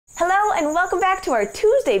Hello and welcome back to our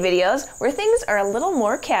Tuesday videos where things are a little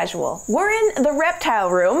more casual. We're in the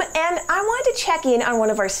reptile room and I wanted to check in on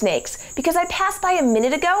one of our snakes because I passed by a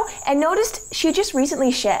minute ago and noticed she just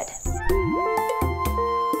recently shed.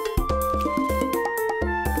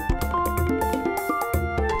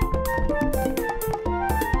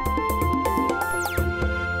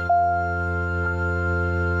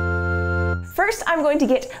 First, I'm going to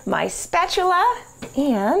get my spatula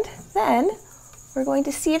and then we're going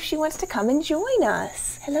to see if she wants to come and join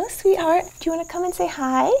us. Hello, sweetheart. Do you want to come and say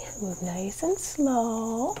hi? Move nice and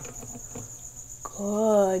slow.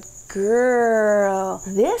 Good girl.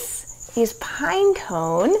 This is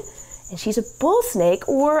Pinecone, and she's a bull snake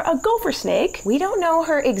or a gopher snake. We don't know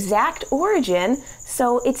her exact origin,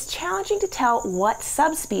 so it's challenging to tell what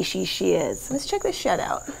subspecies she is. Let's check this shed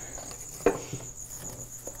out.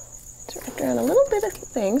 Wrapped around a little bit of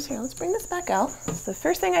things. Here, let's bring this back out. So the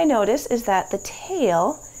first thing I notice is that the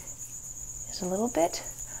tail is a little bit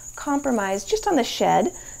compromised just on the shed.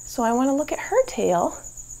 So I want to look at her tail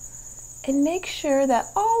and make sure that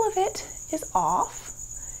all of it is off.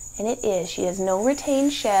 And it is. She has no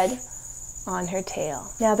retained shed on her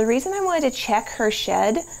tail. Now the reason I wanted to check her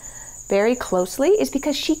shed very closely is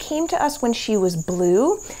because she came to us when she was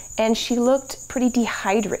blue and she looked pretty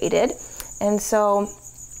dehydrated. And so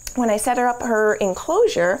when I set her up her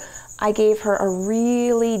enclosure, I gave her a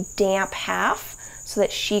really damp half so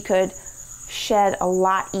that she could shed a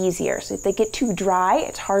lot easier. So if they get too dry,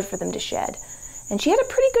 it's hard for them to shed. And she had a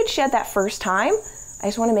pretty good shed that first time. I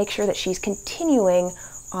just want to make sure that she's continuing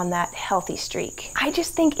on that healthy streak. I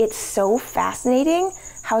just think it's so fascinating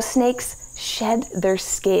how snakes shed their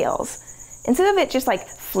scales. Instead of it just like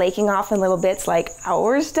flaking off in little bits like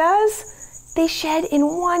ours does, they shed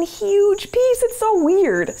in one huge piece. It's so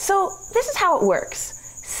weird. So this is how it works.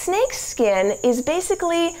 Snake skin is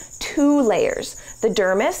basically two layers, the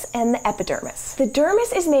dermis and the epidermis. The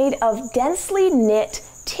dermis is made of densely knit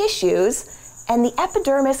tissues and the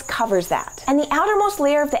epidermis covers that. And the outermost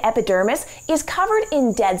layer of the epidermis is covered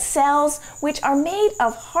in dead cells, which are made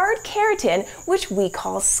of hard keratin, which we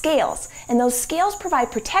call scales. And those scales provide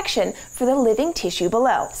protection for the living tissue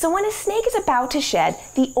below. So when a snake is about to shed,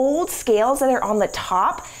 the old scales that are on the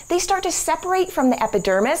top, they start to separate from the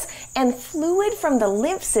epidermis and fluid from the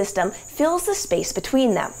lymph system fills the space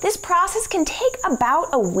between them. This process can take about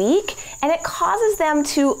a week and it causes them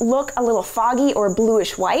to look a little foggy or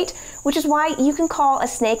bluish white, which is why you can call a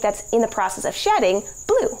snake that's in the process of shedding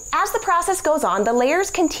blue. As the process goes on, the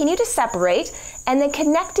layers continue to separate and the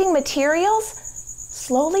connecting materials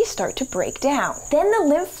slowly start to break down. Then the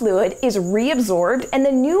lymph fluid is reabsorbed and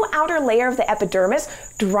the new outer layer of the epidermis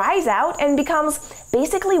dries out and becomes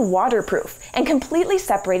basically waterproof and completely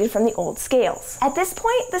separated from the old scales. At this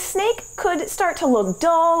point, the snake could start to look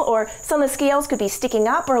dull or some of the scales could be sticking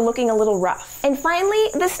up or looking a little rough. And finally,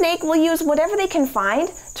 the snake will use whatever they can find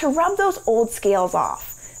to rub those old scales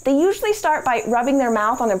off. They usually start by rubbing their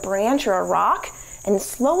mouth on a branch or a rock and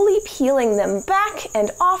slowly peeling them back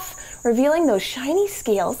and off, revealing those shiny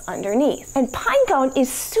scales underneath. And Pinecone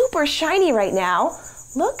is super shiny right now.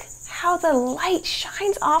 Look how the light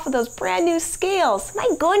shines off of those brand new scales. My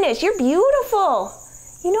goodness, you're beautiful.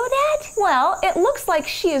 You know that? Well, it looks like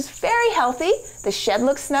she is very healthy. The shed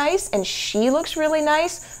looks nice and she looks really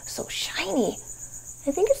nice, so shiny. I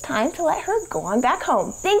think it's time to let her go on back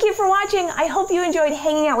home. Thank you for watching. I hope you enjoyed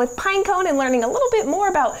hanging out with Pinecone and learning a little bit more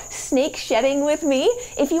about snake shedding with me.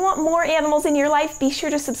 If you want more animals in your life, be sure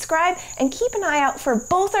to subscribe and keep an eye out for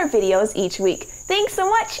both our videos each week. Thanks so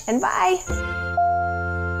much and bye.